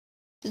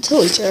The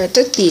toys are at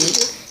the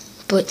theater,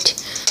 but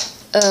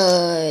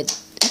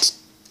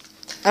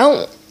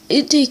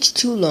it takes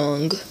too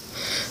long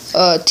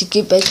to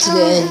get back to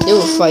the end. They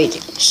were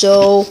fighting,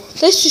 so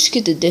let's just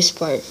get to this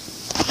part.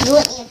 You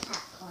want me a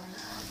popcorn?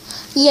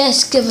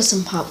 Yes, give us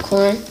some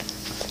popcorn.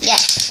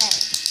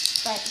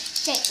 Yes, but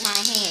shake my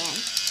hand.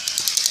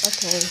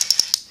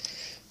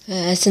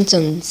 Okay. Since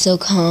I'm so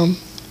calm.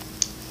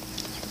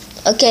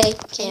 Okay,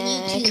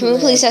 can we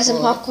please have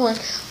some popcorn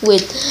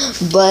with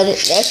butter,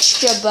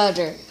 extra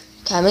butter?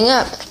 Coming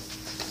up.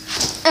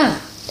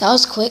 That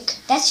was quick.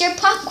 That's your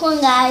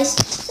popcorn, guys.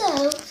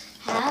 So,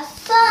 have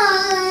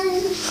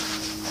fun.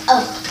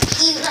 Oh,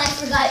 even I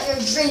forgot your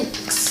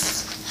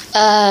drinks.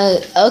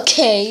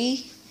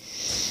 Okay.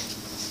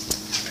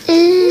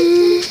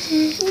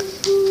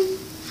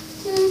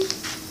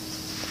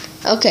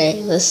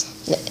 Okay,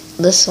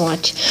 let's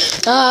watch.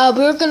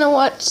 We're gonna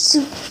watch.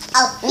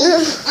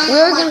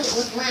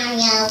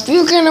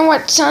 We're gonna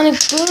watch Sonic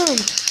Boom.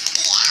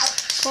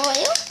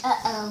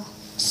 Uh-oh.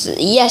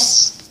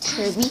 Yes,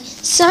 Kirby.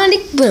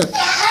 Sonic Boom.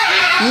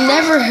 You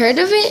never heard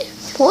of it?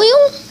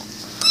 Foil?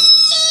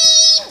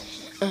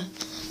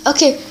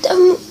 Okay,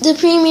 the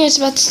premiere is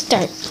about to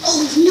start.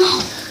 Oh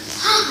no!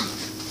 Hi.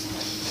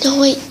 No,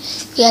 wait.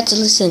 You have to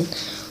listen.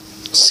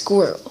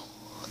 Squirrel.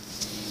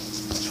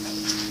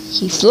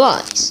 He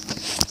flies.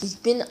 He's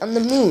been on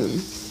the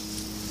moon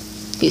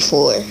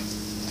before.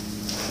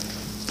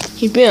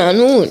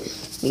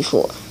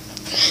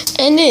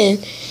 And then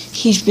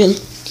he's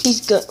went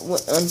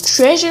on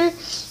treasure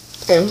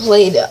and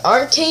played an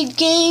arcade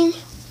game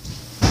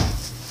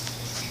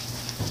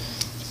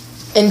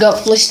and got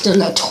flushed in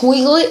the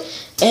toilet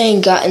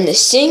and got in the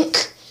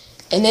sink,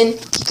 and then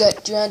he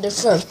got drowned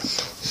from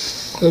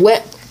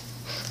wet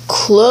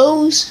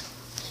clothes.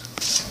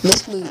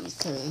 This movie is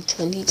coming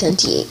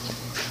 2028.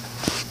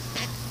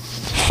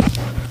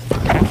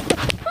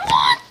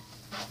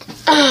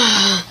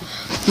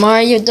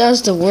 Mario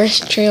does the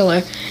worst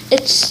trailer.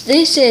 They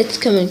say it's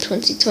coming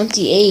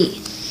 2028.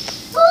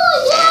 Oh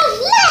yeah,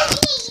 let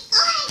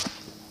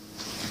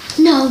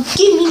me. No,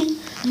 give me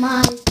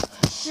my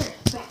shirt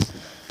back.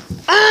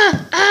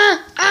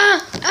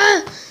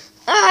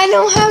 I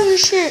don't have your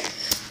shirt.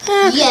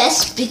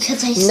 Yes,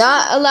 because I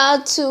not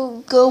allowed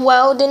to go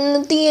out in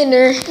the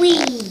theater.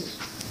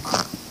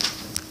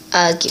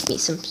 Give me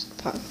some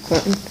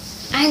popcorn.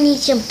 I need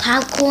some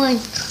popcorn.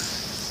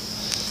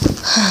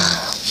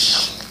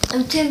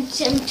 I'm telling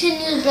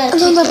you about.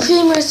 The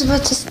premiere is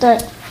about to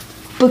start.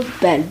 Book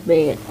Bag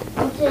Man.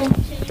 Book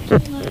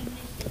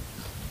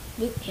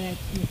Bag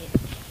Man.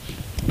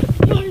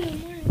 Mario,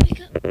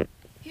 wake up!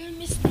 You're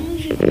missing the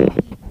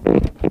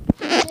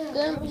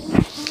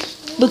movie.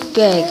 Book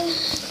Bag.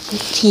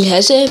 He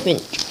has an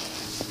adventure.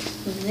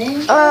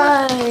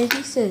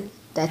 He said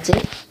that's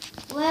it.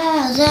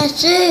 Wow,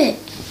 that's it.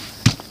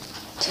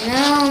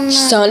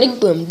 Sonic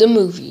Boom, the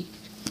movie.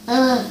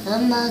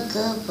 I'm not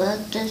good about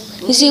this.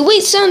 You see,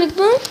 wait, Sonic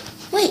Boom?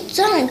 Wait,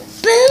 Sonic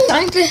Boom?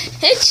 Sonic the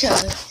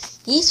Hedgehog.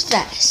 He's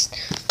fast.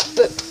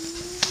 But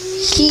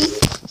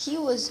he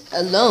was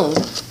alone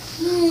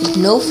with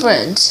no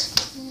friends.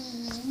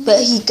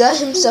 But he got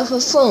himself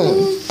a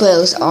phone. But it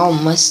was all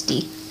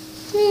musty.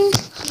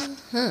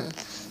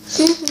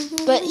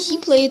 But he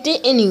played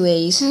it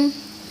anyways.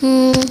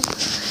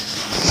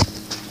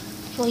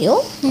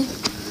 Well?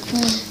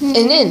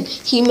 And then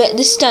he met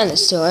this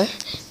dinosaur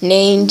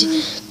named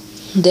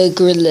the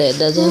gorilla.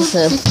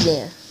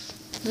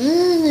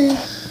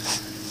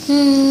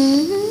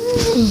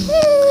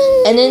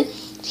 And then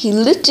he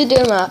lifted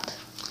him up.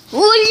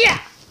 Oh yeah!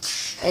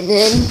 And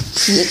then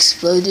he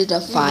exploded a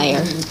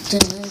fire.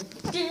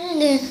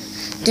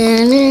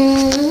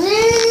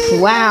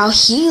 Wow,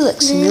 he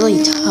looks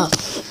really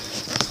tough.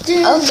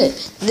 Okay,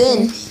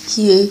 then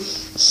he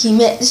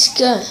met this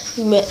guy.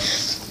 He met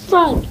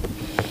Frog.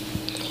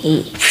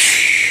 He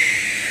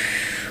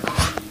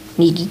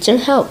needed some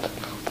help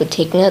with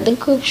taking out the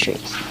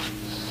groceries.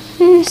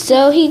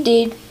 So he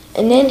did,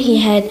 and then he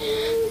had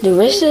the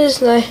rest of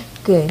his life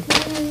good.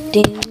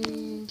 Ding,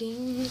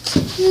 ding.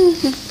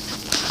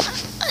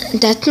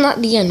 That's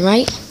not the end,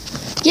 right?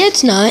 Yeah,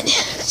 it's not.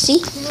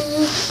 See?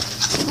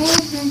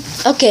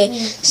 Okay,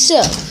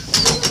 so.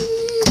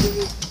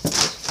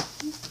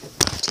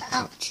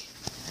 Ouch.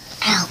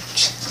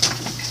 Ouch.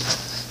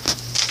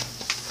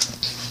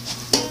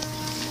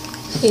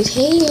 Hey,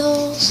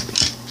 Tails.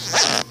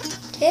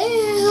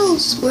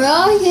 Tails, where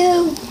are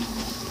you?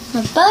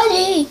 My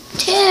buddy,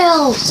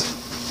 Tails,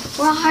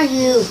 where are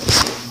you?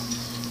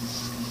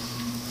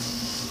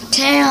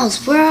 Tails,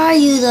 where are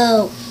you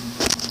though?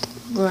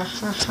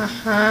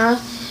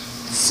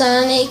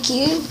 Sonic,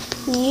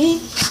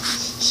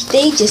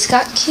 they just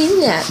got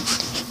kidnapped.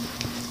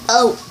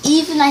 Oh,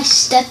 even I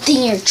stepped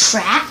in your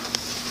trap?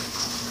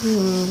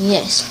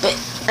 Yes, but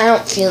I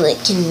don't feel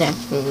like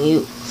kidnapping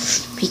you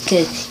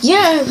because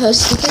you're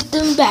supposed to get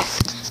them back.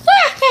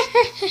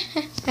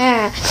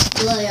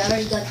 Well, I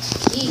already got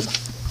the key.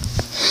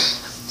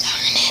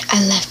 Darn it, I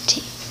left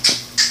it.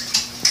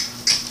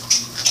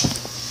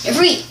 You're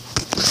free.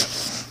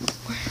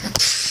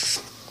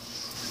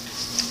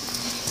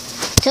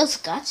 There's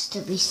got to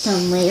be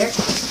some later.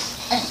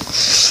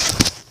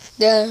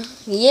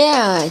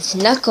 Yeah, it's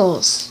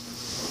Knuckles.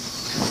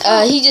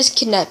 He just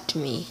kidnapped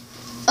me.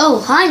 Oh,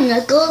 hi,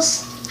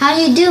 Knuckles. How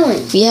you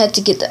doing? We had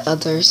to get the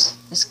others.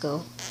 Let's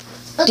go.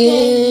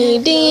 Okay.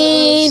 Ding,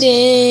 ding,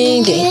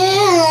 ding, ding.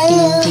 Yeah.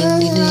 Ding,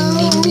 ding,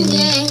 ding, ding,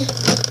 ding,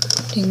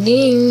 ding,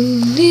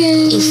 ding,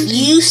 ding. If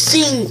you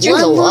sing Drink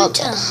a one more lot.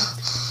 time,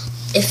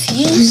 if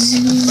you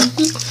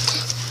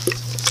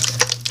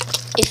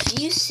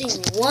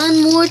sing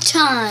one more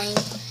time,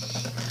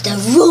 the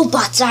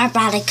robots are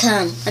about to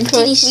come.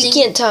 Until you We sing.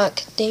 can't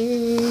talk.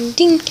 Ding,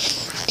 ding,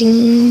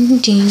 ding,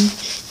 ding,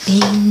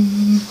 ding.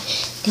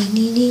 Ding,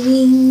 ding, ding,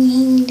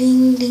 ding,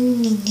 ding,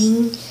 ding, ding,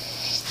 ding.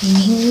 Ding,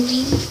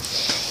 ding,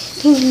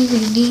 ding, ding,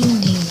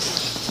 ding, ding.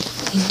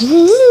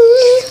 Ding,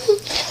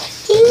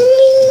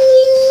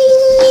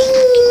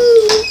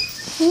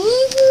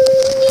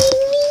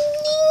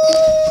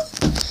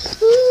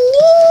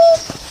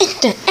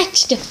 ding,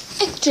 extra,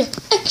 extra,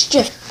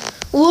 extra.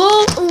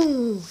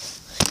 Whoa!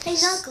 Hey,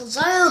 Knuckles,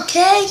 are you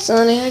okay?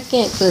 Sonic, I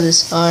can't go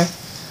this far.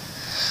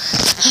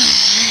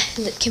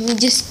 Can we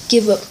just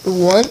give up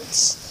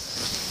once?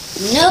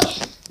 Nope.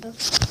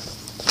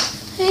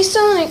 Hey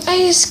Sonic,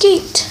 I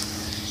escaped.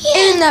 Yeah.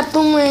 And that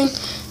boomerang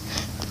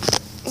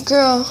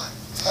girl.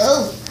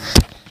 Oh.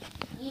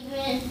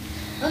 Even.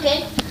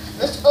 Okay,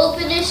 let's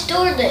open this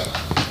door then.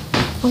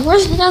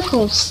 Where's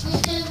Knuckles?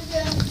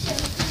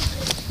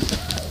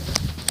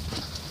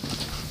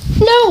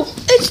 No,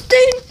 it's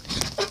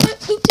it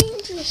might be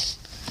dangerous.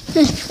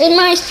 It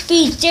might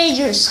be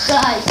dangerous,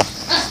 guys.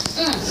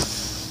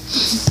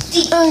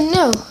 Oh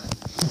no,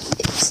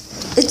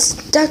 it's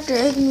Dr.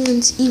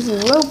 Eggman's evil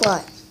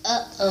robot.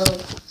 Uh-oh.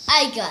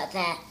 I got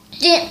that.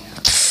 Yeah.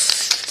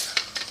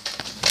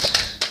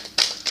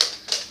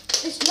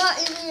 It's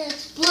not even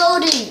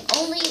exploding.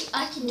 Only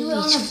I can do it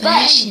on a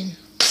button.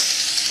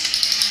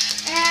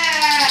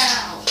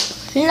 Ow.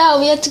 No,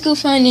 we have to go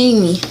find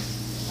Amy.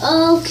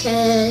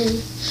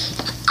 Okay.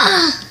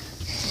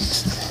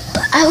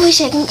 I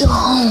wish I can go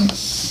home.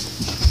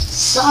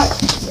 Sorry,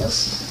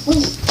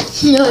 Sweet.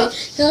 No,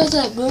 that was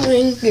that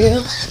boomerang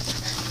girl.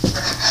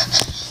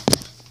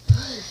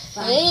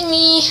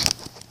 Amy.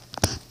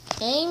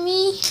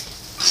 Amy.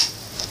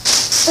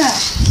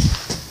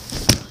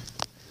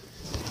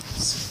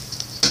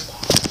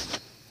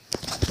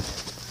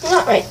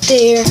 Not right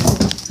there.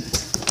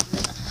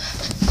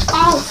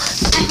 Oh,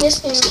 I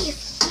just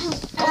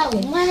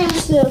when I'm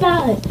so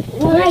bad,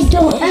 when I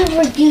don't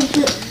ever give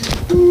the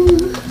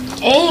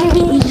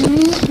Amy.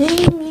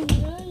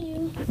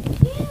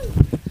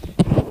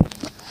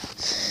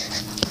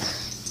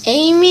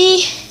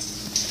 Amy.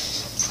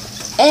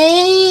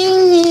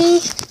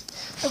 Amy.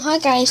 Oh, hi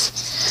guys.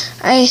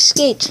 I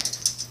escaped.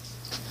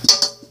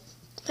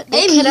 But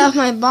they cut off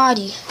my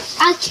body.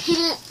 I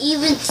can't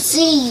even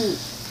see you.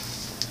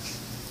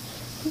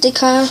 They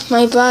cut off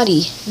my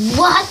body.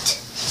 What?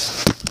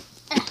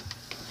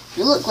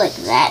 You look like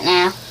that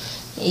now.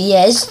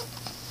 Yes.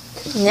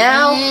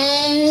 Now.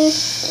 And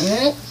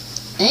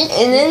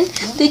And then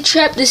they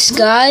trapped this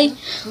guy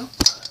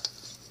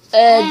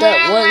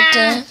that went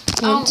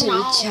into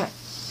the chat.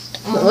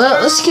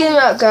 Well, let's get him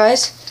out,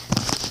 guys.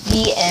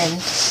 The end.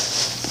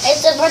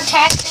 It's a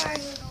protector.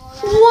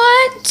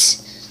 What?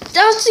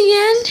 That's the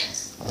end?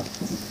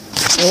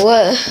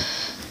 What?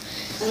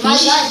 My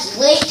guys,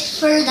 wait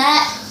for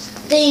that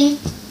thing.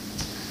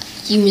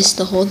 You missed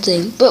the whole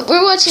thing. But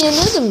we're watching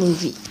another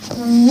movie.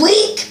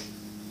 Wait,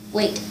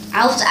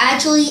 I was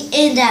actually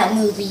in that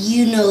movie.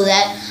 You know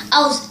that.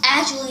 I was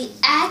actually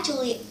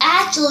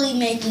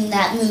making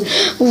that movie.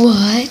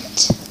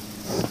 What?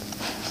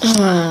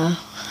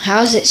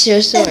 How's it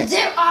so short? And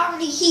they're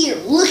already here.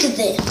 Look at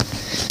this.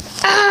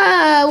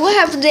 What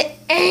happened to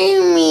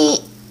Amy?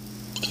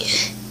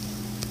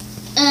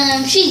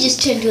 She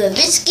just turned to a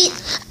biscuit.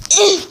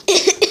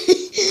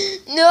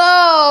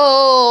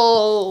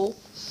 No.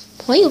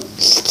 Why you?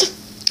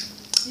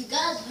 You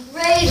guys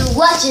ready to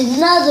watch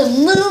another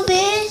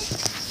movie?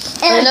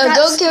 Oh, no,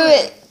 don't give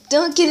it.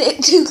 Don't get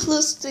it too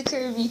close to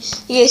Kirby.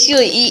 Yeah, she'll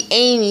eat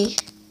Amy.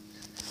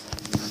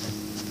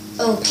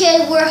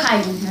 Okay, we're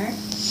hiding her.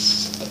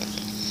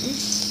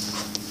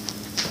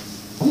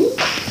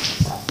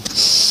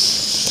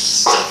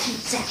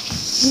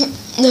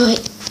 No,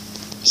 wait.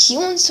 She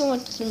wants to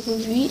watch the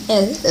movie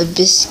as a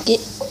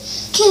biscuit.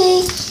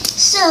 Okay,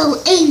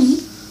 so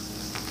Amy,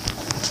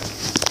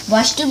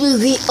 watch the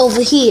movie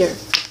over here.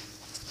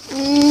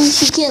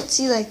 She can't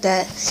see like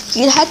that.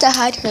 You'd have to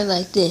hide her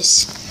like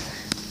this.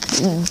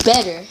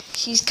 Better.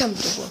 She's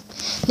comfortable.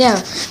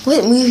 Now,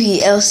 what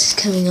movie else is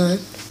coming on?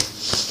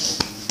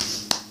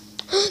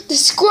 The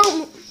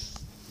Squirrel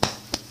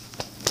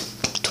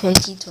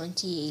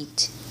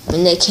 2028.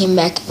 When they came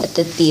back at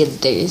the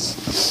theaters.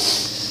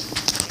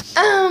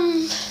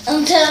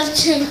 I'm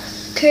telling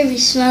Kirby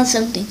smell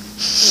something.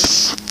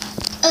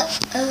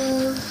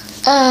 Uh-oh.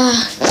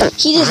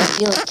 He doesn't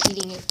feel like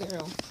eating it,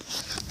 girl.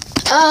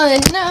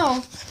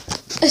 No.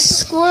 A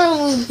squirrel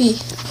movie.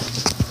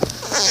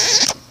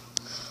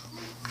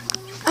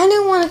 I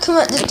didn't want to come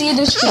out the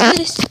theaters for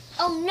this.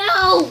 Oh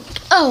no! no!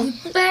 Oh,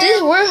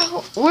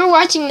 we're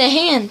watching The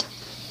Hand.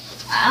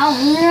 Oh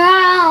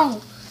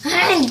no!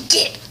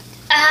 Get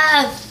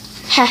up!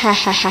 Ha ha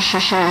ha ha ha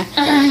ha.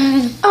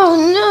 Oh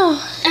no,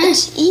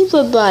 it's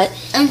Eva Butt.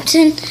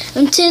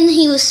 Until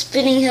he was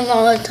spitting him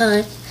all the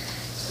time.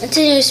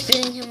 Take this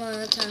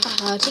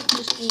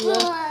Eva.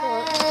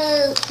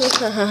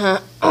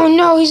 Oh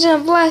no, he's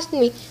gonna blast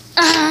me.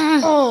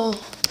 Oh.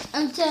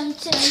 Until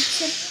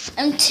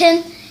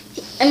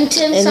And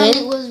something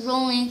then was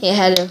rolling. He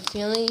had a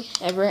feeling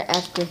ever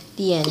after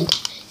the end.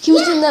 He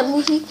was in that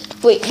movie.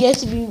 Wait, you have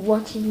to be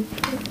watching.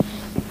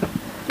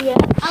 Yeah,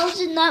 I was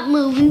in that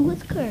movie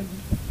with Kirby.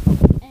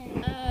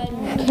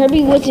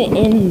 Kirby wasn't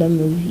in the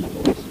movie.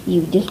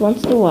 You just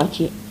wants to watch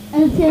it.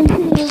 Until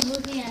he was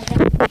looking at it.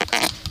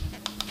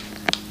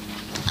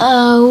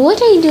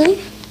 What are you doing?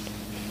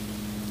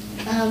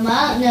 I don't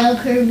know,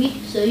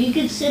 Kirby. So you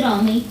could sit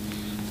on me.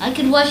 I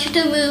could watch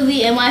the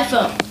movie in my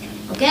phone.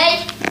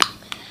 Okay?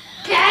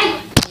 Okay?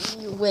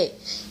 Wait,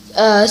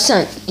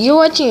 son, you're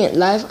watching it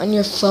live on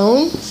your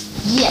phone?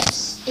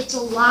 Yes, it's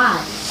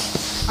live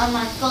on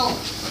my phone.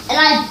 And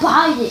I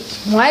bought it.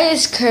 Why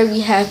does Kirby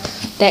have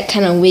that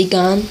kind of wig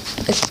on?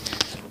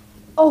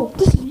 Oh,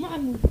 this is my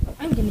movie.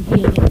 I'm gonna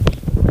be in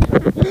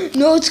it.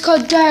 No, it's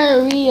called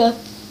diarrhea.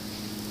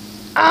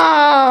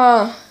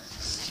 Ah!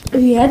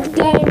 He has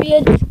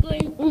diarrhea just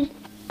going.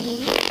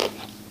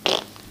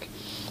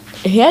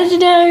 He has the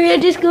diarrhea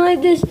just going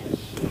like this.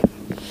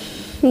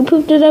 He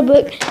pooped in that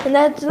book, and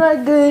that's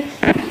not good.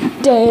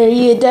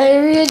 Diarrhea,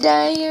 diarrhea,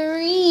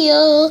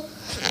 diarrhea.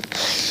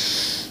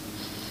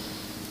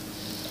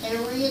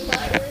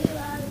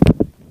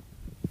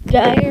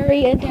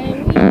 Diarrhea, diarrhea,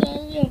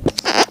 diarrhea.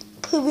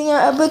 Pooping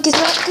out a book is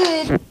not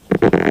good.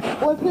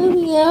 Or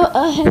pooping out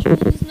a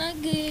headphone is not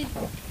good.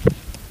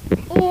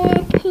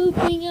 Or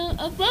pooping out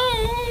a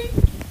bone.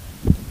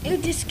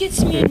 It just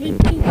gets me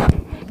with poop.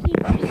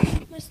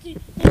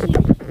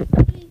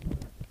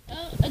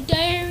 A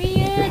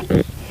diarrhea.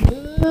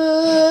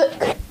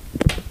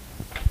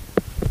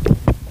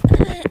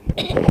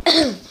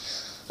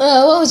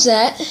 What was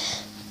that?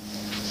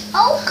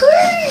 Oh,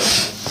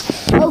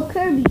 Kirby! Oh,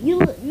 Kirby, you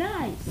look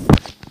nice.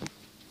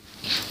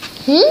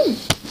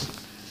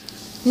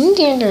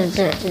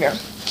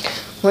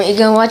 What, you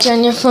gonna watch it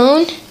on your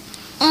phone?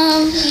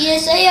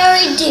 Yes, I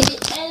already did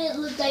it, and it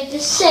looked like the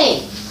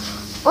same.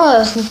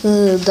 Oh,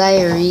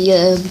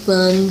 diarrhea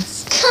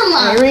buns. Come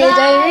on, Diarrhea, guys.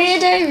 diarrhea,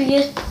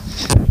 diarrhea.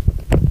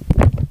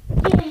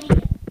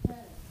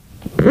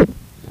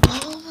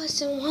 All of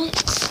us at once.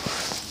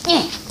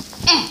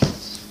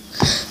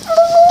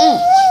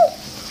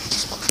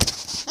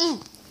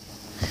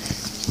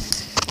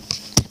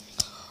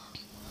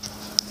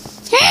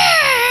 I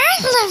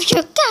love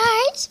you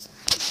guys.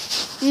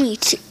 Me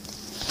too.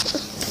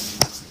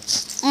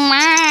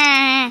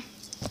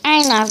 I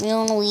love you,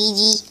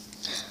 Luigi.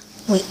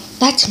 Wait,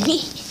 that's me.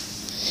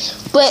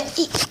 But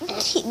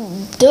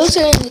those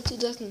are in the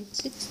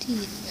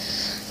 2016.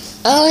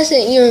 I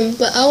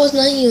was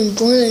not even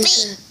born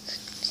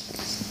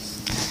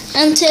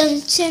Until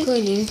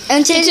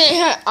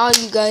all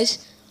you guys.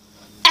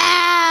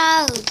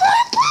 Ow!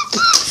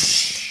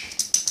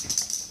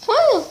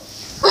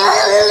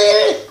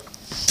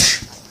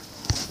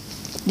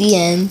 The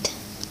end.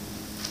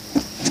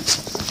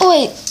 Oh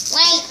wait.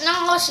 Wait,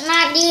 no, it's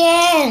not the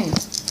end.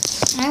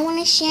 I want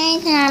to say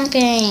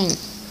something.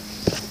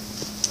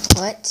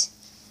 What?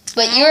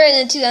 But you're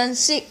in the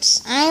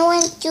 2006. I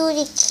want you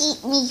to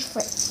keep me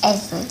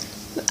forever.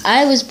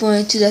 I was born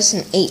in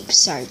 2008.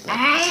 Sorry. Bro.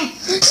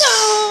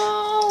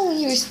 No!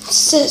 You're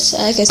such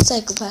like a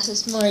psychopath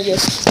as Mario.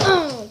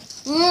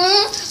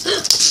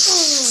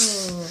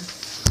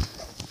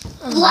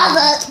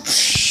 Lava.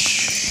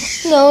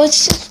 No,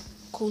 it's just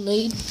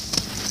Kool-Aid.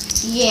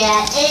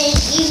 Yeah, and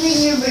even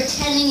you're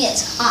pretending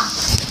it's hot.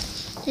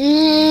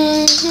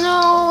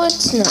 No,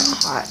 it's not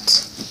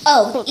hot.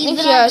 Oh,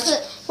 even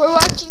We're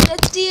watching a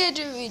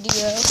theater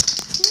video.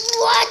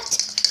 What?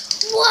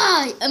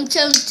 Why? I'm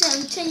telling you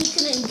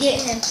couldn't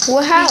get him.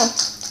 Well, how?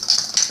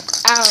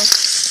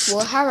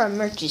 We'll have our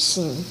merch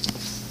soon.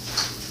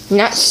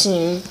 Not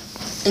soon.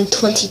 In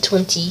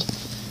 2020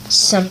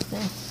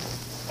 something.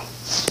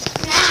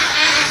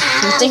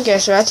 You think you're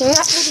watching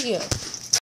that video?